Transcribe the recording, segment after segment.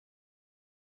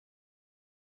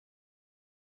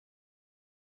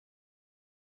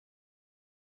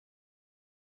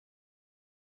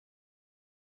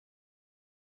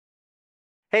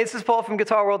Hey, this is Paul from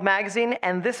Guitar World Magazine,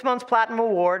 and this month's Platinum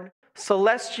Award,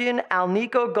 Celestion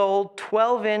Alnico Gold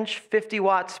 12-inch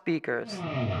 50-watt speakers.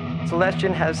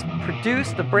 Celestion has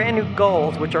produced the brand new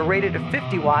Golds, which are rated at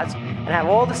 50 watts and have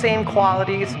all the same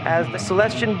qualities as the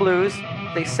Celestion Blues.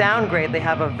 They sound great. They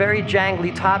have a very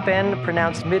jangly top end,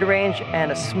 pronounced mid-range,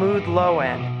 and a smooth low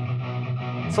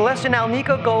end. Celestion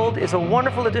Alnico Gold is a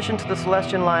wonderful addition to the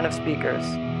Celestion line of speakers.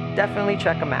 Definitely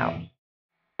check them out.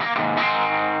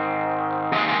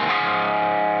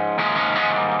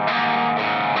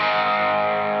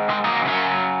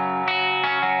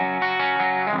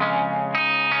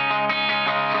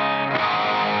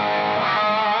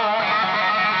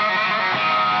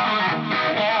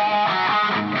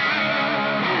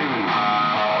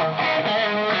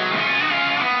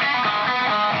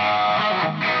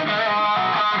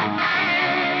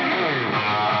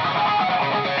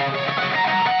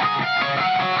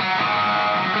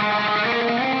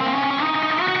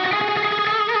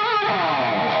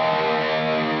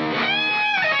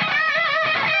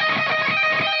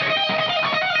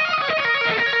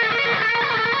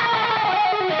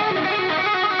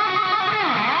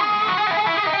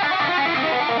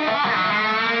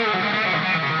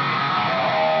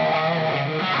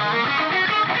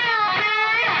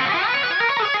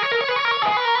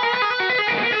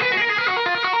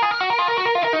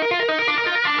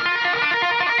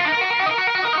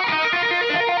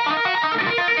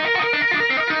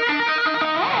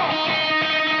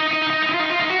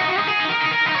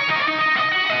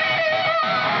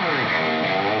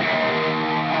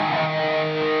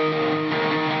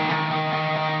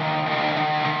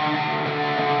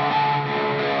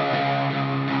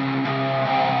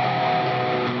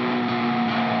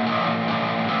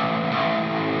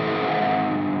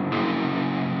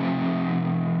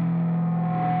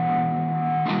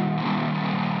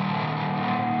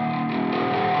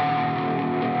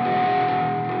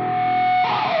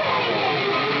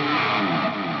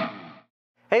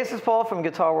 Hey, this is Paul from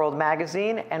Guitar World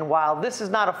Magazine, and while this is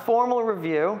not a formal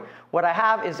review, what I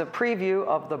have is a preview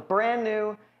of the brand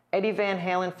new Eddie Van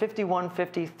Halen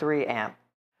 5153 amp.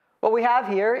 What we have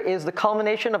here is the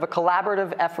culmination of a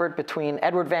collaborative effort between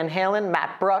Edward Van Halen,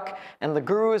 Matt Bruck, and the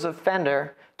gurus of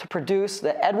Fender to produce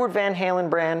the Edward Van Halen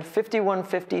brand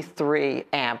 5153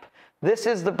 amp. This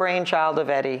is the brainchild of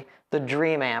Eddie, the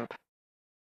Dream Amp.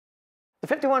 The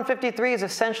 5153 is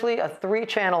essentially a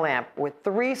 3-channel amp with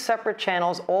 3 separate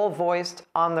channels all voiced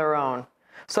on their own.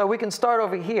 So we can start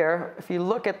over here. If you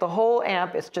look at the whole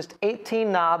amp, it's just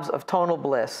 18 knobs of tonal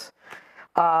bliss.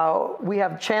 We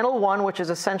have channel 1, which is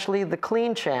essentially the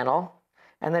clean channel,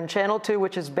 and then channel 2,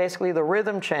 which is basically the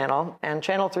rhythm channel, and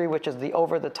channel 3, which is the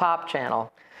over-the-top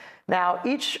channel. Now,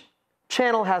 each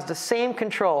channel has the same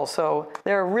control, so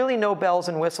there are really no bells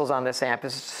and whistles on this amp.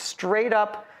 It's straight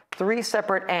up 3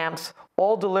 separate amps,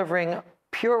 all delivering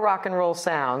pure rock and roll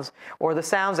sounds, or the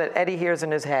sounds that Eddie hears in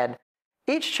his head.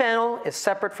 Each channel is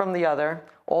separate from the other,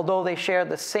 although they share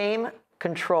the same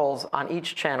controls on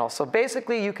each channel. So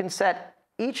basically, you can set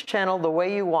each channel the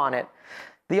way you want it.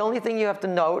 The only thing you have to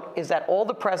note is that all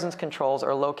the presence controls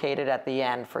are located at the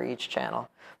end for each channel.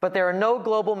 But there are no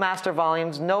global master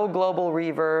volumes, no global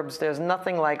reverbs, there's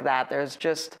nothing like that. There's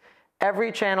just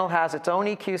every channel has its own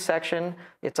EQ section,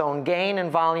 its own gain and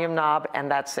volume knob,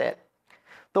 and that's it.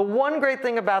 The one great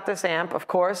thing about this amp, of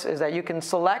course, is that you can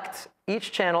select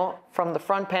each channel from the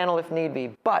front panel if need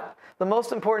be. But the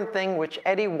most important thing, which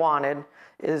Eddie wanted,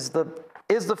 is the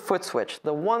foot switch.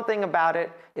 The one thing about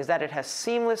it is that it has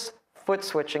seamless foot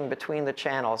switching between the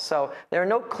channels. So there are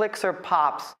no clicks or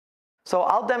pops. So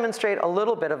I'll demonstrate a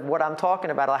little bit of what I'm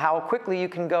talking about, how quickly you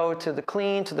can go to the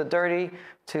clean, to the dirty,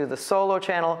 to the solo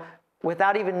channel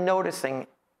without even noticing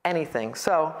anything.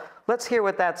 So let's hear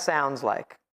what that sounds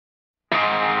like.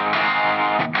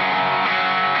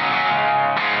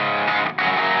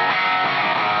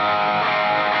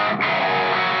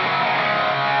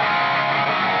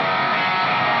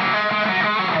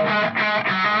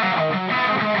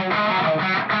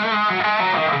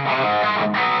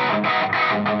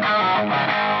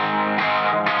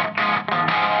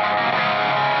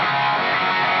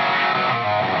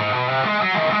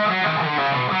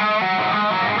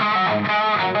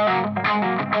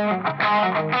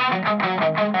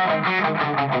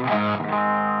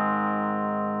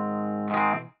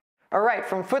 All right,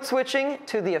 from foot switching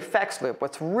to the effects loop.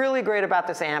 What's really great about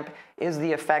this amp is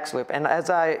the effects loop. And as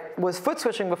I was foot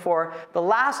switching before, the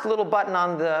last little button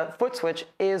on the foot switch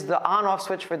is the on-off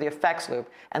switch for the effects loop.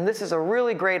 And this is a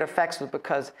really great effects loop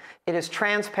because it is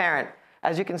transparent.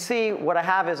 As you can see, what I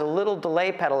have is a little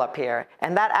delay pedal up here,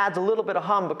 and that adds a little bit of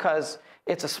hum because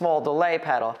it's a small delay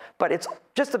pedal, but it's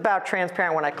just about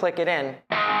transparent when I click it in.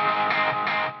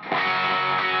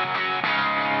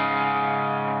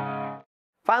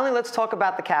 Finally, let's talk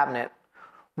about the cabinet.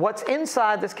 What's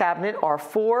inside this cabinet are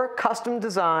 4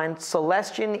 custom-designed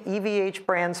Celestion EVH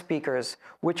brand speakers,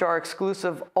 which are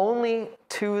exclusive only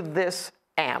to this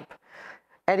amp.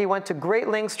 Eddie went to great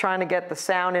lengths trying to get the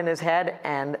sound in his head,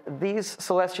 and these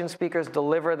Celestion speakers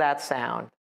deliver that sound.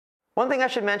 One thing I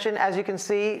should mention, as you can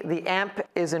see, the amp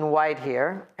is in white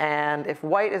here, and if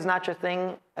white is not your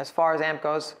thing as far as amp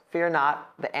goes, fear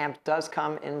not, the amp does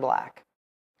come in black.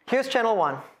 Here's channel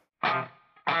 1.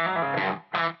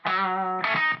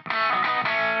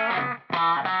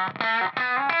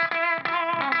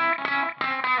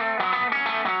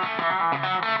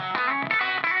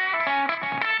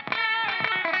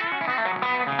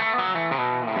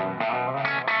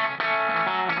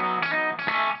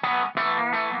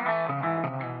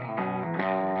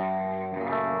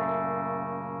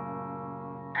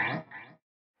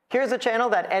 Here's a channel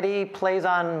that Eddie plays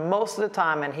on most of the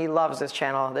time, and he loves this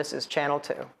channel. This is channel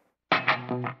 2.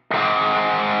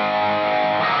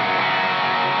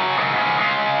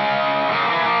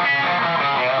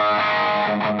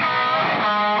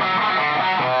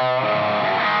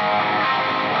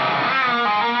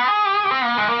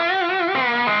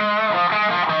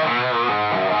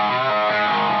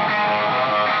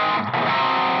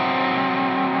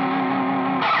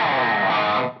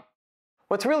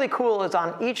 What's really cool is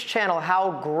on each channel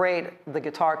how great the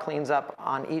guitar cleans up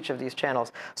on each of these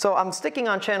channels. So I'm sticking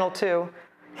on channel 2.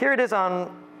 Here it is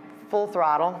on full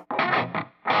throttle. And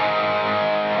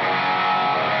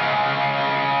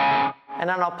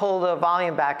then I'll pull the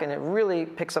volume back and it really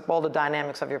picks up all the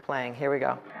dynamics of your playing. Here we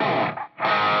go.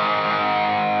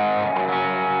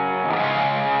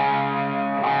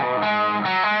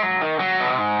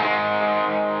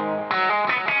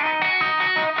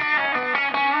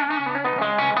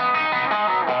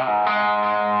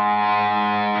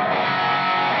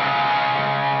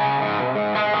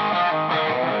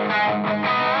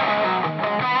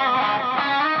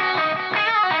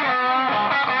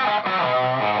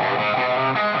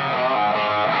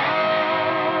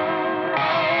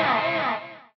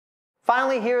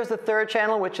 Finally, here's the 3rd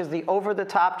channel, which is the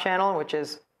over-the-top channel, which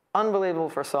is unbelievable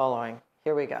for soloing.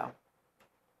 Here we go.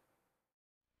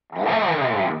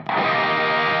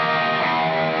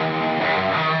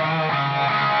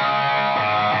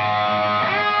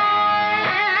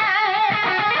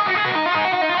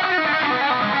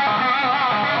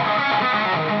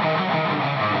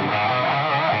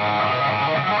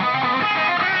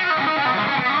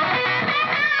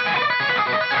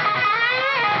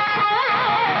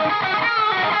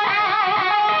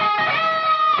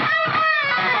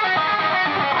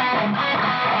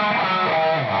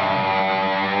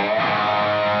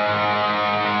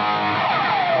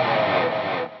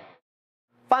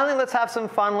 Finally, let's have some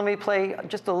fun. Let me play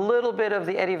just a little bit of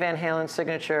the Eddie Van Halen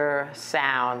signature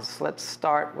sounds. Let's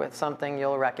start with something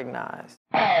you'll recognize.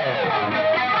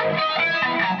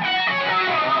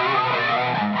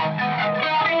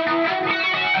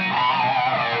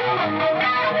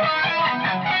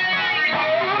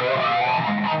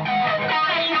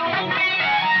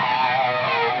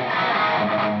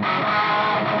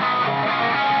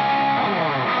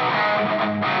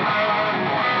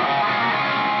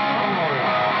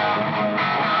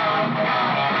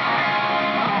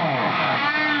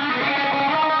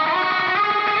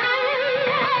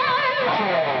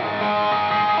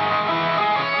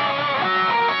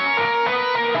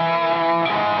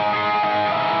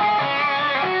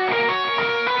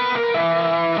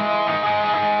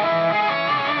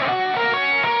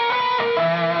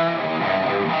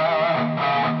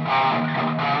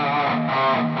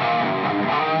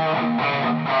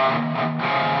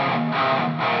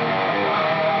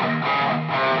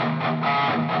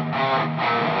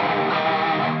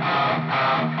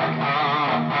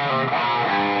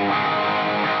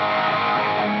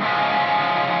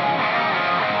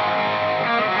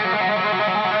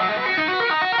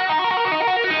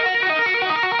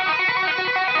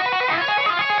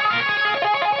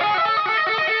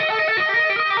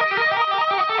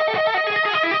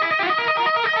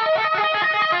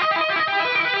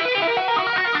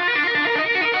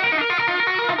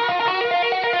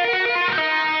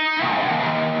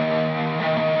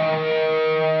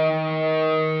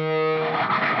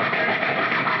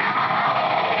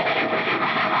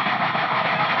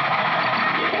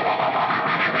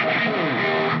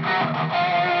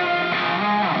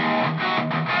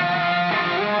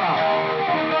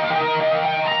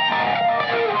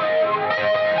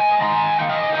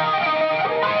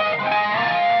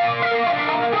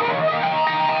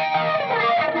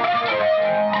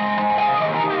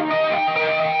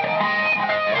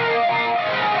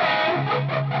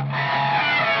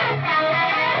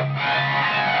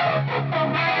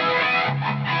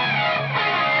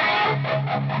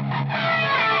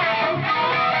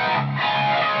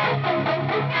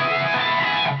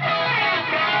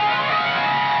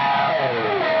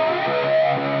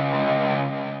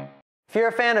 If you're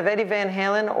a fan of Eddie Van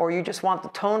Halen, or you just want the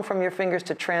tone from your fingers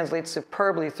to translate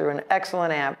superbly through an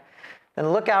excellent amp,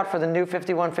 then look out for the new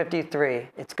 5153.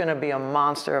 It's going to be a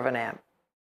monster of an amp.